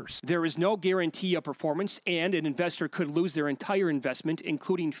 $50. There is no guarantee of performance, and an investor could lose their entire investment,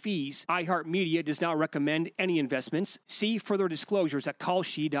 including fees. iHeartMedia does not recommend any investments. See further disclosures at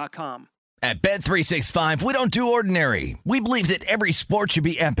kalshi.com. At Bet365, we don't do ordinary. We believe that every sport should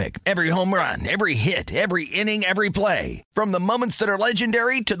be epic. Every home run, every hit, every inning, every play. From the moments that are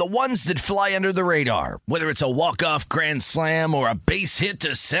legendary to the ones that fly under the radar. Whether it's a walk-off grand slam or a base hit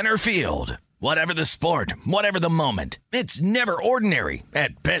to center field. Whatever the sport, whatever the moment. It's never ordinary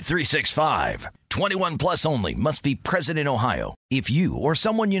at Bet365. 21 plus only. Must be present in Ohio. If you or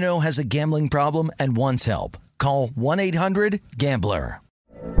someone you know has a gambling problem and wants help, call 1-800-GAMBLER.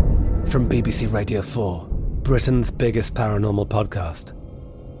 From BBC Radio 4, Britain's biggest paranormal podcast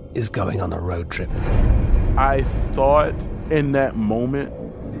is going on a road trip. I thought in that moment,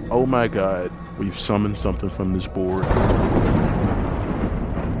 oh my God, we've summoned something from this board.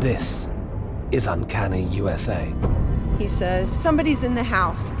 This is Uncanny USA. He says, somebody's in the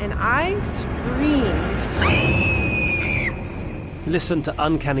house, and I screamed. Listen to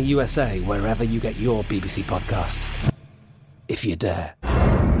Uncanny USA wherever you get your BBC podcasts, if you dare.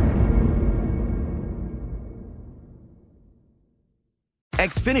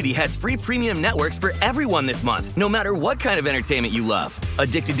 Xfinity has free premium networks for everyone this month, no matter what kind of entertainment you love.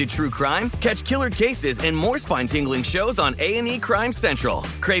 Addicted to true crime? Catch killer cases and more spine-tingling shows on A&E Crime Central.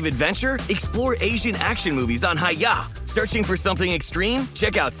 Crave adventure? Explore Asian action movies on Hi-Ya. Searching for something extreme?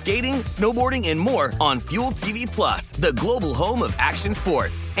 Check out skating, snowboarding, and more on Fuel TV Plus, the global home of action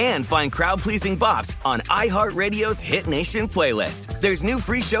sports. And find crowd-pleasing bops on iHeartRadio's Hit Nation playlist. There's new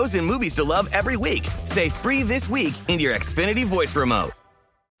free shows and movies to love every week. Say free this week in your Xfinity voice remote.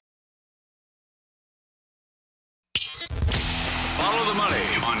 Follow the money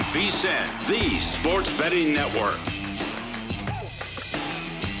on VSiN, the Sports Betting Network.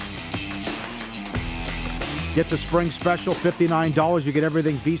 Get the spring special, $59. You get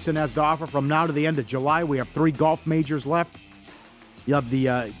everything VSiN has to offer from now to the end of July. We have 3 golf majors left. You have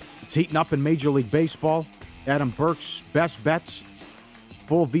it's heating up in Major League Baseball. Adam Burke's Best Bets.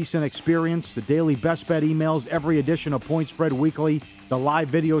 Full VSiN experience, the daily best bet emails, every edition of Point Spread Weekly, the live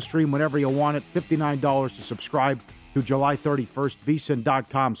video stream whenever you want it. $59 to subscribe through July 31st,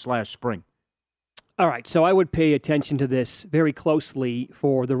 vsin.com/spring. All right, so I would pay attention to this very closely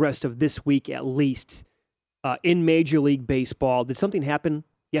for the rest of this week at least. In Major League Baseball, did something happen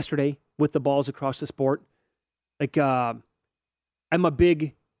yesterday with the balls across the sport? Like, I'm a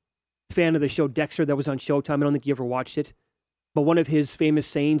big fan of the show Dexter that was on Showtime. I don't think you ever watched it. But one of his famous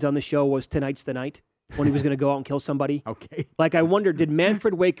sayings on the show was, "Tonight's the night," when he was going to go out and kill somebody. Okay. Like, I wonder, did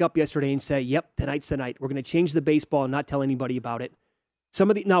Manfred wake up yesterday and say, "Yep, tonight's the night. We're going to change the baseball and not tell anybody about it"?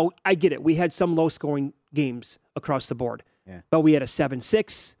 Now, I get it. We had some low-scoring games across the board. Yeah. But we had a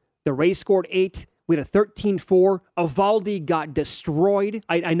 7-6. The Rays scored 8. We had a 13-4. Evaldi got destroyed.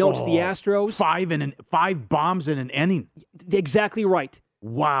 I know it's the Astros. 5 bombs in an inning. Exactly right.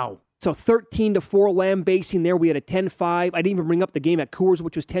 Wow. So 13-4 lambasting there. We had a 10-5. I didn't even bring up the game at Coors,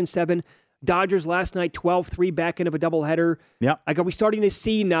 which was 10-7. Dodgers last night, 12-3, back end of a doubleheader. Yeah. Like, are we starting to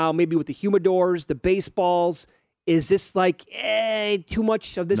see now, maybe with the humidors, the baseballs, is this like, too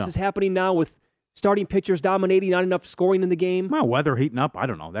much of this is happening now with starting pitchers dominating, not enough scoring in the game? Well, weather heating up, I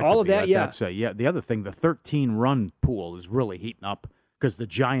don't know. All of that, yeah. That's, the other thing, the 13-run pool is really heating up because the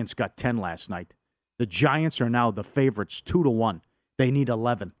Giants got 10 last night. The Giants are now the favorites 2-1. They need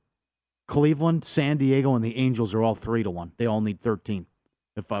 11. Cleveland, San Diego, and the Angels are all 3-1. They all need 13,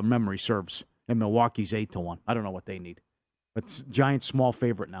 if memory serves. And Milwaukee's 8-1. I don't know what they need. But Giants small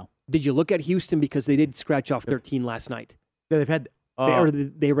favorite now. Did you look at Houston because they did scratch off 13 last night? They've had they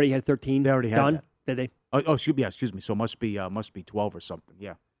already had 13. They already had done. That. Did they? Excuse me. So must be 12 or something.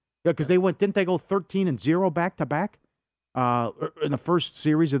 Yeah, because didn't they go 13-0 back to back in the first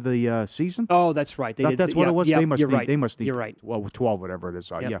series of the season? Oh, that's right. They did. That's what it was. Yeah, They must you're need. right. They must need. You're right. Well, 12, whatever it is.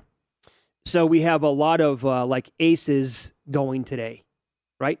 Yeah. So we have a lot of aces going today,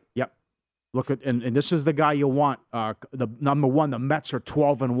 right? Yep. Look at and this is the guy you want. The number one, the Mets are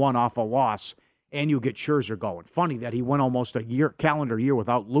 12-1 off a loss, and you get Scherzer going. Funny that he went almost a calendar year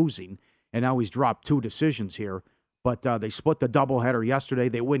without losing, and now he's dropped 2 decisions here. But they split the doubleheader yesterday.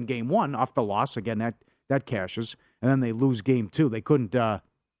 They win Game 1 off the loss again. That cashes, and then they lose Game 2. They couldn't. The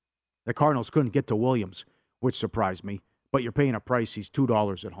Cardinals couldn't get to Williams, which surprised me. But you're paying a price. He's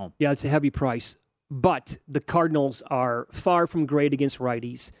 $2 at home. Yeah, it's a heavy price. But the Cardinals are far from great against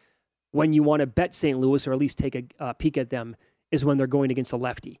righties. When you want to bet St. Louis, or at least take a peek at them, is when they're going against a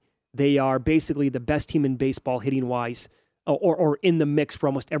lefty. They are basically the best team in baseball hitting-wise, or in the mix for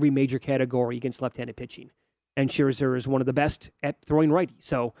almost every major category against left-handed pitching. And Scherzer is one of the best at throwing righty.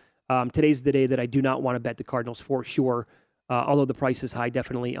 So today's the day that I do not want to bet the Cardinals for sure, although the price is high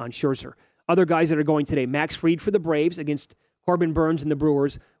definitely on Scherzer. Other guys that are going today, Max Fried for the Braves against Corbin Burns and the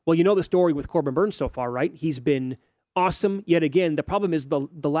Brewers. Well, you know the story with Corbin Burns so far, right? He's been awesome. Yet again, the problem is the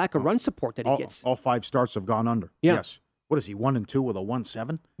lack of run support that he gets. All 5 starts have gone under. Yeah. Yes. What is he, 1-2 with a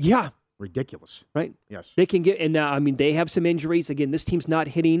 1.7? Yeah. Ridiculous. Right? Yes. They can get, and they have some injuries. Again, this team's not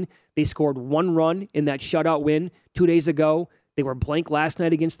hitting. They scored 1 run in that shutout win 2 days ago. They were blank last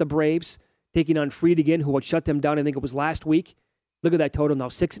night against the Braves, taking on Fried again, who had shut them down, I think it was last week. Look at that total now.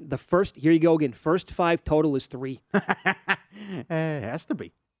 6. The first, here you go again. First 5 total is 3. It has to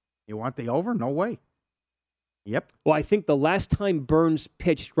be. You want the over? No way. Yep. Well, I think the last time Burns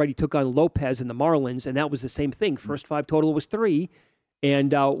pitched, right, he took on Lopez in the Marlins, and that was the same thing. First 5 total was 3.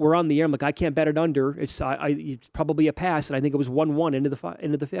 And we're on the air. I'm like, I can't bet it under. It's probably a pass, and I think it was 1-1 into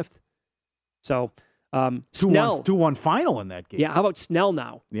the 5th. So Snell 2-1 final in that game. Yeah, how about Snell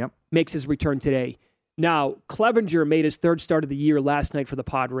now? Yep. Makes his return today. Now, Clevenger made his 3rd start of the year last night for the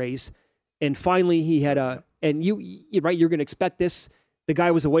Padres, and finally he had and you're going to expect this. The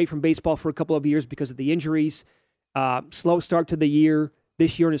guy was away from baseball for a couple of years because of the injuries. Slow start to the year.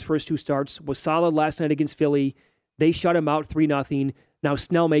 This year in his first 2 starts was solid last night against Philly. They shut him out 3-0. Now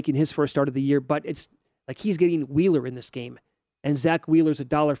Snell making his first start of the year, but it's like he's getting Wheeler in this game. And Zach Wheeler's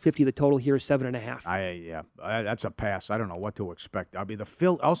 $1.50. The total here is 7.5. That's a pass. I don't know what to expect. I mean, the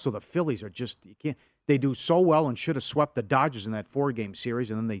Phillies are just, you can't. They do so well and should have swept the Dodgers in that 4-game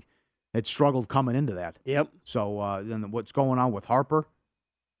series, and then they had struggled coming into that. Yep. So then what's going on with Harper?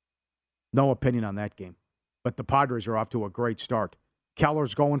 No opinion on that game. But the Padres are off to a great start.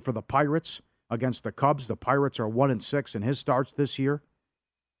 Keller's going for the Pirates against the Cubs. The Pirates are 1-6 in his starts this year.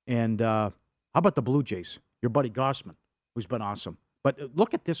 And how about the Blue Jays? Your buddy Gossman, who's been awesome. But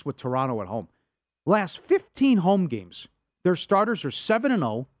look at this with Toronto at home. Last 15 home games, their starters are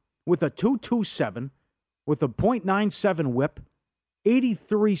 7-0 with a 2.27, with a .97 whip,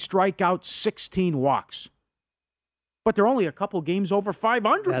 83 strikeouts, 16 walks. But they're only a couple games over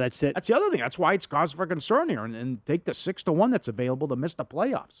 500. Yeah, that's it. That's the other thing. That's why it's cause for concern here. And take the 6-1 that's available to miss the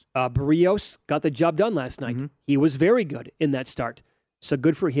playoffs. Barrios got the job done last night. Mm-hmm. He was very good in that start. So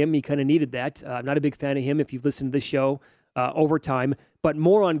good for him. He kind of needed that. I'm not a big fan of him if you've listened to this show over time. But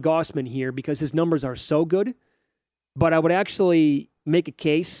more on Gossman here because his numbers are so good. But I would actually make a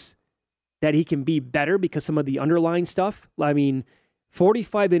case that he can be better because some of the underlying stuff. I mean,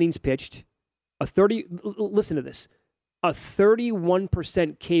 45 innings pitched, listen to this, a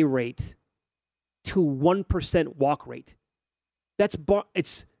 31% K rate to 1% walk rate. It's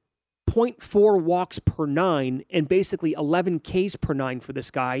 0.4 walks per 9 and basically 11 Ks per 9 for this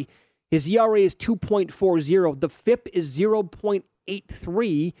guy. His ERA is 2.40. The FIP is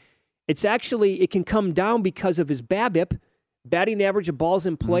 0.83. It can come down because of his BABIP, batting average of balls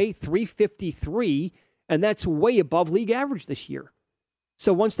in play, 353, and that's way above league average this year.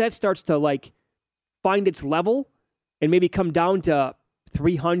 So once that starts to find its level and maybe come down to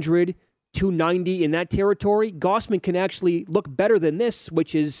 300, 290 in that territory, Gossman can actually look better than this,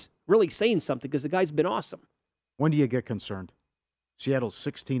 which is really saying something because the guy's been awesome. When do you get concerned? Seattle's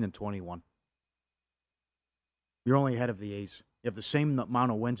 16-21. You're only ahead of the A's. You have the same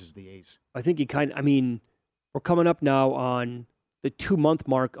amount of wins as the A's. I think we're coming up now on the 2-month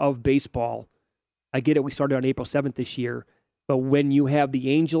mark of baseball. I get it. We started on April 7th this year. But when you have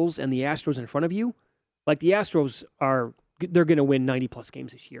the Angels and the Astros in front of you, the Astros they're going to win 90-plus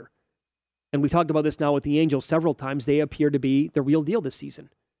games this year. And we talked about this now with the Angels several times. They appear to be the real deal this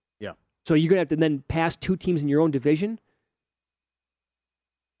season. Yeah. So you're going to have to then pass 2 teams in your own division.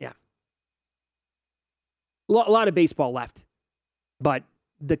 Yeah. A lot of baseball left. But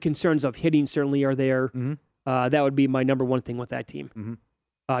the concerns of hitting certainly are there. Mm-hmm. That would be my number one thing with that team.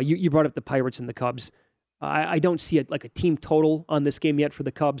 Mm-hmm. You brought up the Pirates and the Cubs. I don't see it like a team total on this game yet for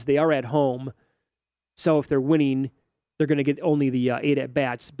the Cubs. They are at home. So if they're winning, they're going to get only the 8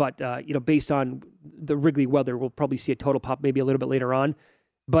 at-bats. But, based on the Wrigley weather, we'll probably see a total pop maybe a little bit later on.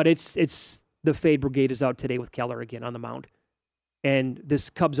 But it's the Fade Brigade is out today with Keller again on the mound. And this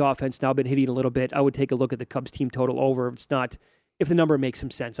Cubs offense now been hitting a little bit. I would take a look at the Cubs team total over if the number makes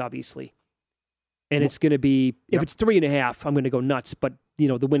some sense, obviously. And it's going to be, if it's 3.5, I'm going to go nuts. But,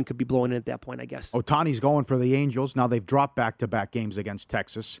 the wind could be blowing in at that point, I guess. Ohtani's going for the Angels. Now they've dropped back-to-back games against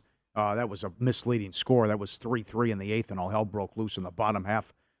Texas. That was a misleading score. That was 3-3 in the 8th, and all hell broke loose in the bottom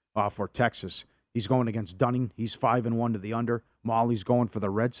half for Texas. He's going against Dunning. He's 5-1 to the under. Molly's going for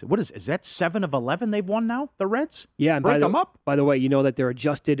the Reds. Is that 7 of 11 they've won now, the Reds? Yeah. And break them up. By the way, you know that their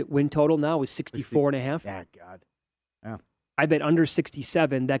adjusted win total now is 64.5? Yeah, God. Yeah. I bet under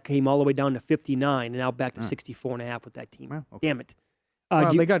 67. That came all the way down to 59, and now back to 64.5 with that team. Well, okay. Damn it.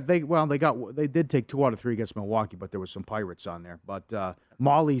 They did take 2 out of 3 against Milwaukee, but there was some Pirates on there. But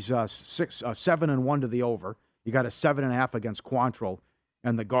Molly's 7-1 to the over. You got a 7.5 against Quantrill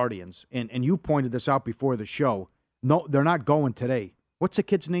and the Guardians. And you pointed this out before the show. No, they're not going today. What's the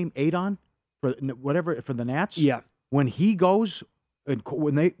kid's name? Adon? For the Nats? Yeah. When he goes,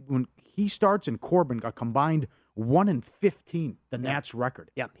 when he starts and Corbin got combined 1-15, the Nats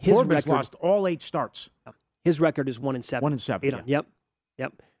record. Yeah. Corbin's lost all 8 starts. His record is 1-7. 1-7. Yeah.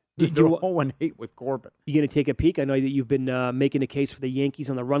 Yep. They're 0-8 with Corbin. You going to take a peek? I know that you've been making a case for the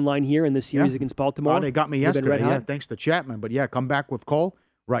Yankees on the run line here in this series against Baltimore. They got me yesterday. Yeah, thanks to Chapman. But come back with Cole.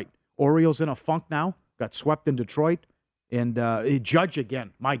 Right. Orioles in a funk now. Got swept in Detroit. And Judge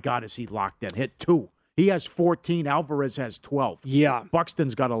again. My God, is he locked in? Hit 2. He has 14. Alvarez has 12. Yeah.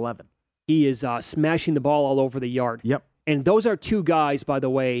 Buxton's got 11. He is smashing the ball all over the yard. Yep. And those are 2 guys, by the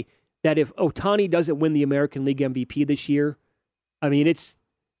way, that if Ohtani doesn't win the American League MVP this year, I mean, it's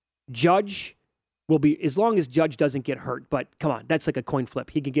Judge will be, as long as Judge doesn't get hurt. But come on, that's like a coin flip.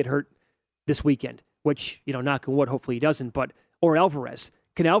 He could get hurt this weekend, which, knock on wood, hopefully he doesn't. Or Alvarez.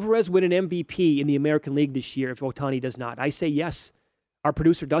 Can Alvarez win an MVP in the American League this year if Ohtani does not? I say yes. Our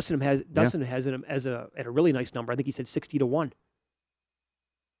producer Dustin has him at a really nice number. I think he said 60-1.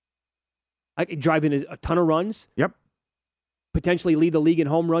 I could drive in a ton of runs. Yep. Potentially lead the league in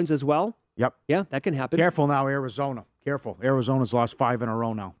home runs as well. Yep. Yeah, that can happen. Careful now, Arizona. Careful. Arizona's lost 5 in a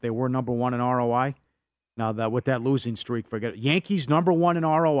row now. They were number 1 in ROI. Now, that with that losing streak, forget it. Yankees number 1 in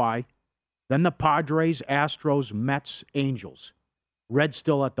ROI. Then the Padres, Astros, Mets, Angels. Reds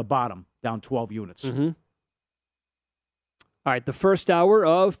still at the bottom, down 12 units. Mm-hmm. All right, the first hour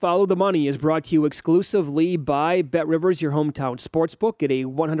of Follow the Money is brought to you exclusively by BetRivers, your hometown sportsbook. Get a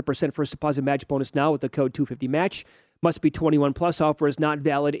 100% first deposit match bonus now with the code 250MATCH. Must be 21 plus. Offer is not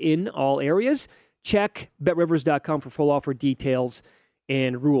valid in all areas. Check BetRivers.com for full offer details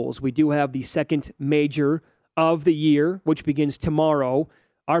and rules. We do have the second major of the year, which begins tomorrow.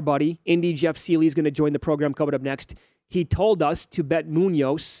 Our buddy, Indy Jeff Seeley, is going to join the program coming up next. He told us to bet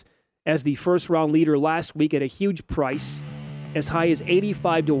Munoz as the first-round leader last week at a huge price, as high as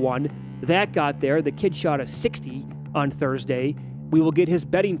 85-1. That got there. The kid shot a 60 on Thursday. We will get his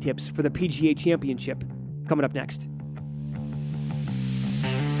betting tips for the PGA Championship coming up next.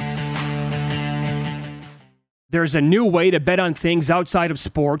 There's a new way to bet on things outside of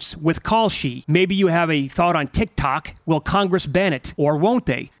sports with Kalshi. Maybe you have a thought on TikTok. Will Congress ban it? Or won't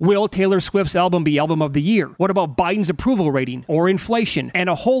they? Will Taylor Swift's album be Album of the Year? What about Biden's approval rating? Or inflation? And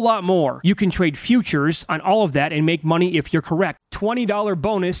a whole lot more. You can trade futures on all of that and make money if you're correct. $20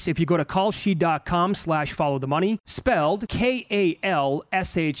 bonus if you go to kalshi.com/followthemoney, spelled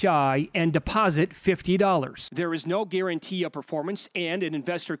Kalshi, and deposit $50. There is no guarantee of performance, and an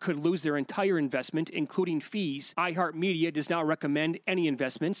investor could lose their entire investment, including fees. iHeartMedia does not recommend any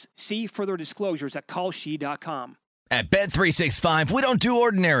investments. See further disclosures at kalshi.com. At Bet365, we don't do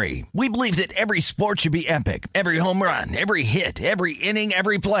ordinary. We believe that every sport should be epic. Every home run, every hit, every inning,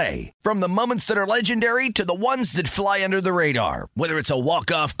 every play. From the moments that are legendary to the ones that fly under the radar. Whether it's a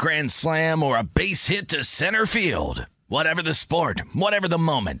walk-off grand slam or a base hit to center field. Whatever the sport, whatever the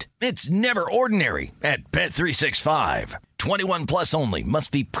moment. It's never ordinary at Bet365. 21 plus only. Must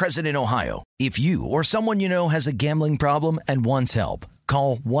be present in Ohio. If you or someone you know has a gambling problem and wants help,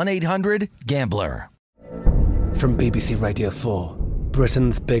 call 1-800-GAMBLER. From BBC Radio 4,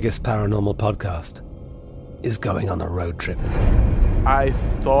 Britain's biggest paranormal podcast is going on a road trip. I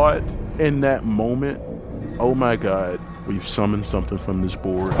thought in that moment, oh my God, we've summoned something from this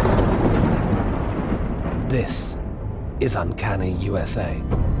board. This is Uncanny USA.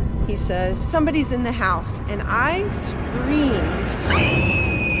 He says, somebody's in the house, and I screamed.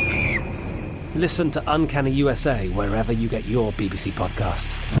 Listen to Uncanny USA wherever you get your BBC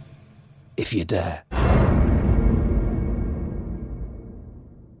podcasts, if you dare.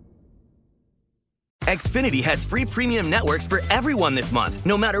 Xfinity has free premium networks for everyone this month,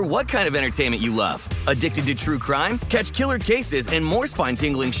 no matter what kind of entertainment you love. Addicted to true crime? Catch killer cases and more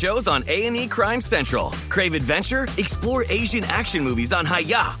spine-tingling shows on A&E Crime Central. Crave adventure? Explore Asian action movies on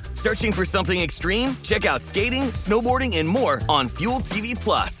Hi-YAH. Searching for something extreme? Check out skating, snowboarding, and more on Fuel TV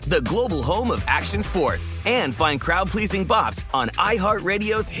Plus, the global home of action sports. And find crowd-pleasing bops on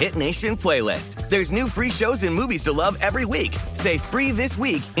iHeartRadio's Hit Nation playlist. There's new free shows and movies to love every week. Say free this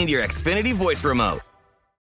week in your Xfinity voice remote.